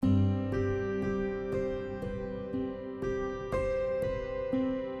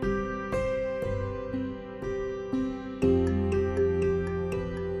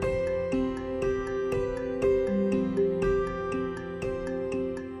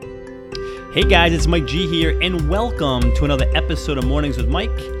Hey guys, it's Mike G here, and welcome to another episode of Mornings with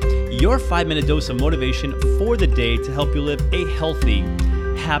Mike, your 5-minute dose of motivation for the day to help you live a healthy,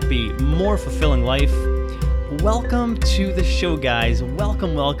 happy, more fulfilling life. Welcome to the show, guys.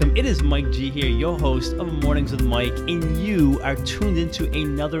 Welcome. It is Mike G here, your host of Mornings with Mike, and you are tuned into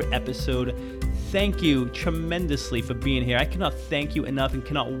another episode. Thank you tremendously for being here. I cannot thank you enough and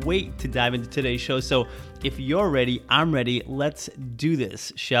cannot wait to dive into today's show. So if you're ready, I'm ready. Let's do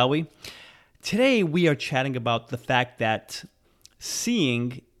this, shall we? Today, we are chatting about the fact that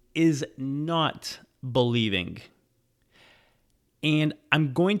seeing is not believing. And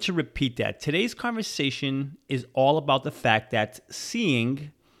I'm going to repeat that. Today's conversation is all about the fact that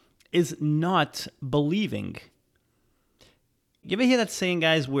seeing is not believing. You ever hear that saying,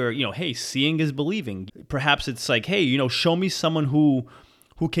 guys, where, hey, seeing is believing? Perhaps it's like, hey, show me someone who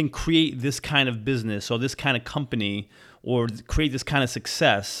can create this kind of business or this kind of company or create this kind of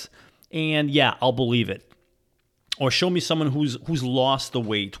success. And yeah, I'll believe it. Or show me someone who's lost the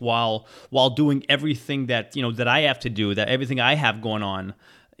weight while doing everything that that I have to do, that everything I have going on,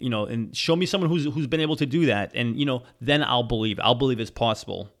 and show me someone who's been able to do that, and then I'll believe. I'll believe it's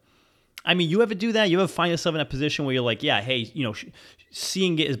possible. I mean, you ever do that? You ever find yourself in a position where you're like, yeah, hey,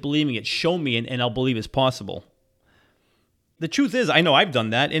 seeing it is believing it. Show me, and I'll believe it's possible. The truth is, I know I've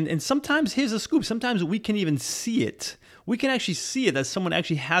done that, and sometimes, here's the scoop, sometimes we can even see it. We can actually see it that someone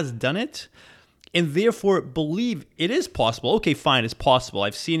actually has done it, and therefore believe it is possible. Okay, fine, it's possible.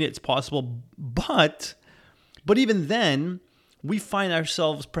 I've seen it, it's possible. But even then, we find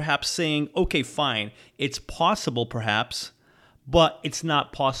ourselves perhaps saying, okay, fine, it's possible perhaps, but it's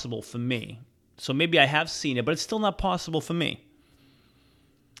not possible for me. So maybe I have seen it, but it's still not possible for me.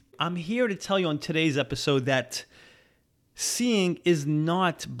 I'm here to tell you on today's episode that seeing is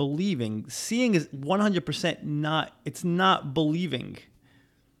not believing. Seeing is 100% not, it's not believing.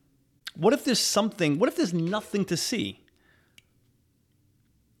 What if there's nothing to see?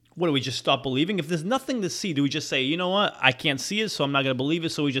 What, do we just stop believing? If there's nothing to see, do we just say, you know what, I can't see it, so I'm not going to believe it,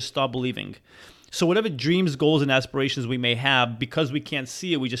 so we just stop believing? So whatever dreams, goals, and aspirations we may have, because we can't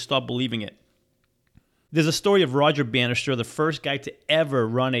see it, we just stop believing it. There's a story of Roger Bannister, the first guy to ever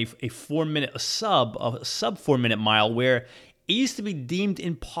run a sub 4-minute mile, where it used to be deemed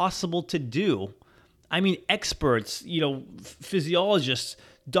impossible to do. I mean, experts, physiologists,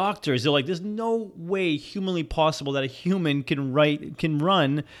 doctors, they're like, there's no way humanly possible that a human can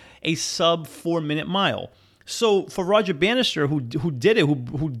run a sub 4-minute mile. So for Roger Bannister, who did it,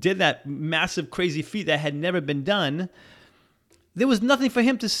 who did that massive, crazy feat that had never been done, there was nothing for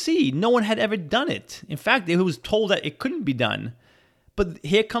him to see. No one had ever done it. In fact, he was told that it couldn't be done. But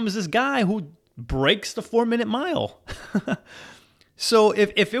here comes this guy who breaks the 4-minute mile. So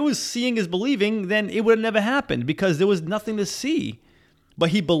if it was seeing is believing, then it would have never happened because there was nothing to see.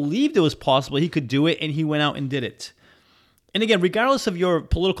 But he believed it was possible, he could do it, and he went out and did it. And again, regardless of your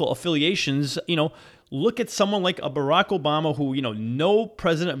political affiliations, look at someone like a Barack Obama who, no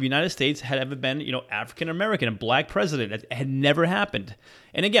president of the United States had ever been, African American, a black president. It had never happened.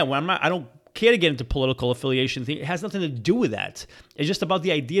 And again, I don't care to get into political affiliations. It has nothing to do with that. It's just about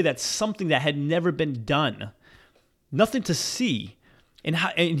the idea that something that had never been done, nothing to see. And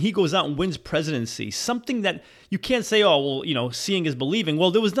he goes out and wins presidency. Something that you can't say, oh, well, seeing is believing.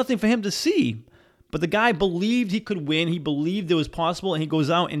 Well, there was nothing for him to see. But the guy believed he could win. He believed it was possible, and he goes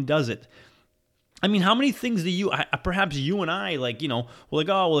out and does it. I mean, how many things do perhaps you and I, we're like,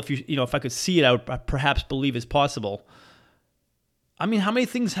 oh, well, if I could see it, I would perhaps believe it's possible. I mean, how many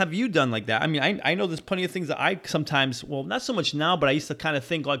things have you done like that? I mean, I know there's plenty of things that I sometimes, well, not so much now, but I used to kind of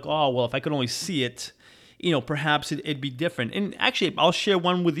think like, oh, well, if I could only see it, perhaps it'd be different. And actually, I'll share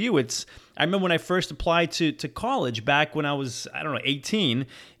one with you. I remember when I first applied to college back when I was, 18,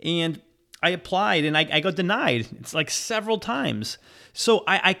 and I applied and I got denied. It's like several times. So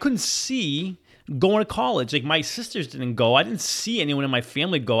I couldn't see going to college. Like my sisters didn't go. I didn't see anyone in my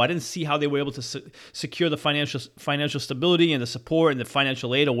family go. I didn't see how they were able to secure the financial stability and the support and the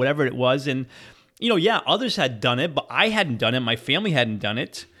financial aid or whatever it was. And, others had done it, but I hadn't done it. My family hadn't done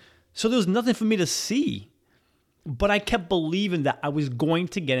it. So there was nothing for me to see. But I kept believing that I was going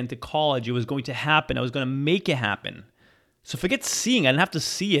to get into college. It was going to happen. I was going to make it happen. So forget seeing. I didn't have to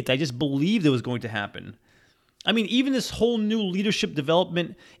see it. I just believed it was going to happen. I mean, even this whole new leadership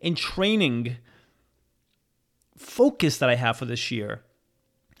development and training focus that I have for this year,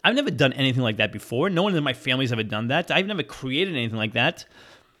 I've never done anything like that before. No one in my family's ever done that. I've never created anything like that.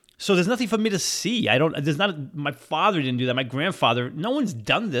 So there's nothing for me to see. My father didn't do that. My grandfather, no one's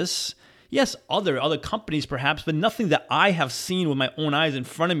done this. Yes, other companies perhaps, but nothing that I have seen with my own eyes in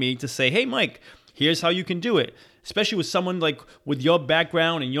front of me to say, hey, Mike, Here's how you can do it. Especially with someone like with your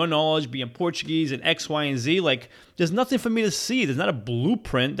background and your knowledge being Portuguese and X, Y, and Z. Like, there's nothing for me to see. There's not a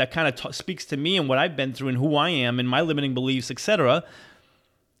blueprint that kind of speaks to me and what I've been through and who I am and my limiting beliefs, etc.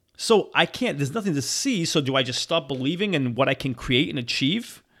 So I can't, there's nothing to see. So do I just stop believing in what I can create and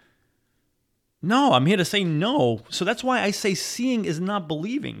achieve? No, I'm here to say no. So that's why I say seeing is not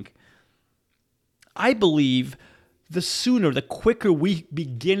believing. I believe the sooner, the quicker we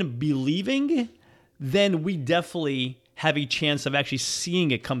begin believing, then we definitely have a chance of actually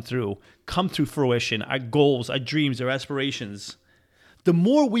seeing it come through fruition, our goals, our dreams, our aspirations. The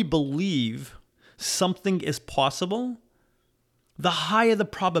more we believe something is possible, the higher the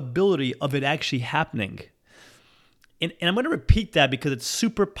probability of it actually happening. And I'm going to repeat that because it's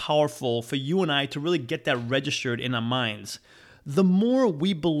super powerful for you and I to really get that registered in our minds. The more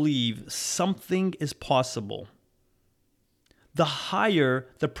we believe something is possible, the higher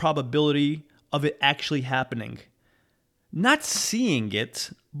the probability of it actually happening. Not seeing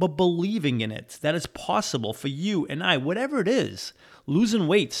it, but believing in it, that it's possible for you and I, whatever it is, losing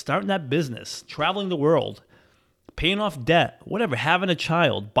weight, starting that business, traveling the world, paying off debt, whatever, having a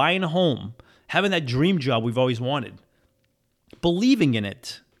child, buying a home, having that dream job we've always wanted. Believing in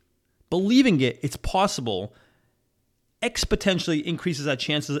it, it's possible, exponentially increases our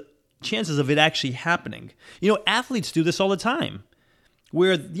chances of it actually happening. You know, athletes do this all the time.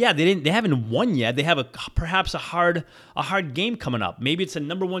 Where, yeah, they haven't won yet. They have perhaps a hard game coming up. Maybe it's a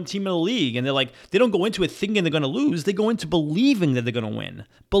number one team in the league, and they don't go into it thinking they're going to lose. They go into believing that they're going to win,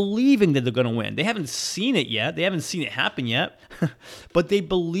 believing that they're going to win. They haven't seen it yet. They haven't seen it happen yet, but they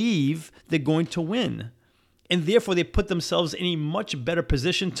believe they're going to win, and therefore they put themselves in a much better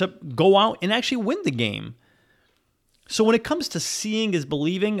position to go out and actually win the game. So when it comes to seeing is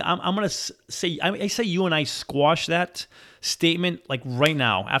believing, I'm going to say, I say you and I squash that statement like right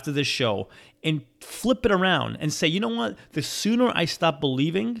now after this show and flip it around and say, you know what? The sooner I stop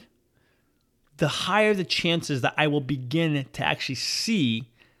believing, the higher the chances that I will begin to actually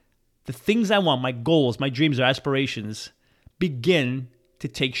see the things I want, my goals, my dreams, or aspirations begin to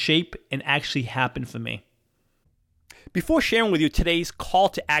take shape and actually happen for me. Before sharing with you today's call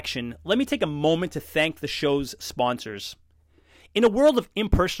to action, let me take a moment to thank the show's sponsors. In a world of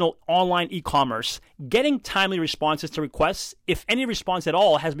impersonal online e-commerce, getting timely responses to requests, if any response at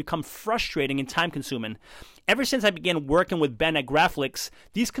all, has become frustrating and time-consuming. Ever since I began working with Ben at Graphlix,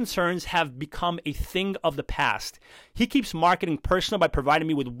 these concerns have become a thing of the past. He keeps marketing personal by providing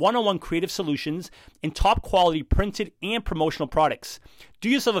me with one-on-one creative solutions and top-quality printed and promotional products. Do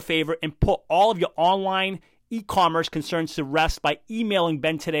yourself a favor and put all of your online e-commerce concerns to rest by emailing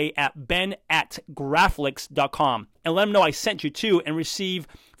Ben today at ben@graphlix.com and let him know I sent you too, and receive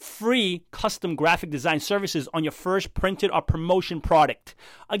free custom graphic design services on your first printed or promotion product.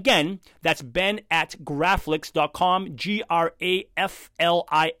 Again, that's ben@graphlix.com,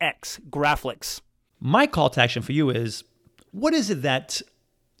 Graflix, Graphlix. My call to action for you is, what is it that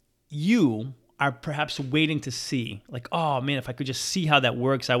you are perhaps waiting to see? Like, oh man, if I could just see how that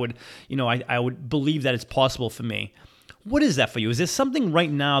works, I would, I would believe that it's possible for me. What is that for you? Is there something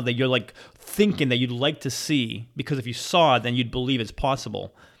right now that you're like thinking that you'd like to see? Because if you saw it, then you'd believe it's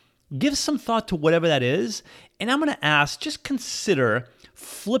possible. Give some thought to whatever that is. And I'm going to ask, just consider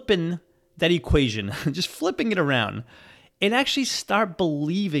flipping that equation, just flipping it around and actually start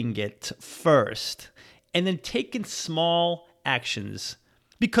believing it first and then taking small actions.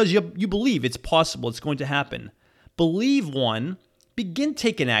 Because you believe it's possible, it's going to happen. Believe one, begin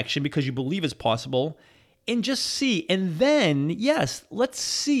taking action because you believe it's possible, and just see. And then, yes, let's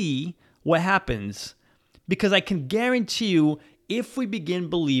see what happens. Because I can guarantee you, if we begin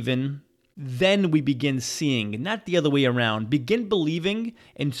believing, then we begin seeing, not the other way around. Begin believing,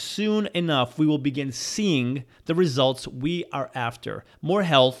 and soon enough, we will begin seeing the results we are after. More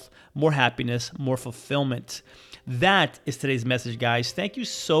health, more happiness, more fulfillment. That is today's message, guys. Thank you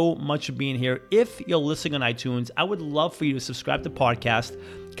so much for being here. If you're listening on iTunes, I would love for you to subscribe to the podcast.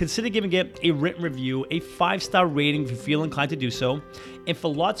 Consider giving it a written review, a 5-star rating if you feel inclined to do so. And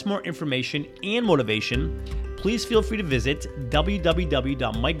for lots more information and motivation, please feel free to visit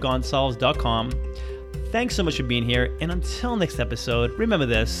www.mikegonsalves.com. Thanks so much for being here. And until next episode, remember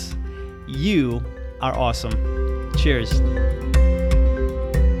this, you are awesome. Cheers.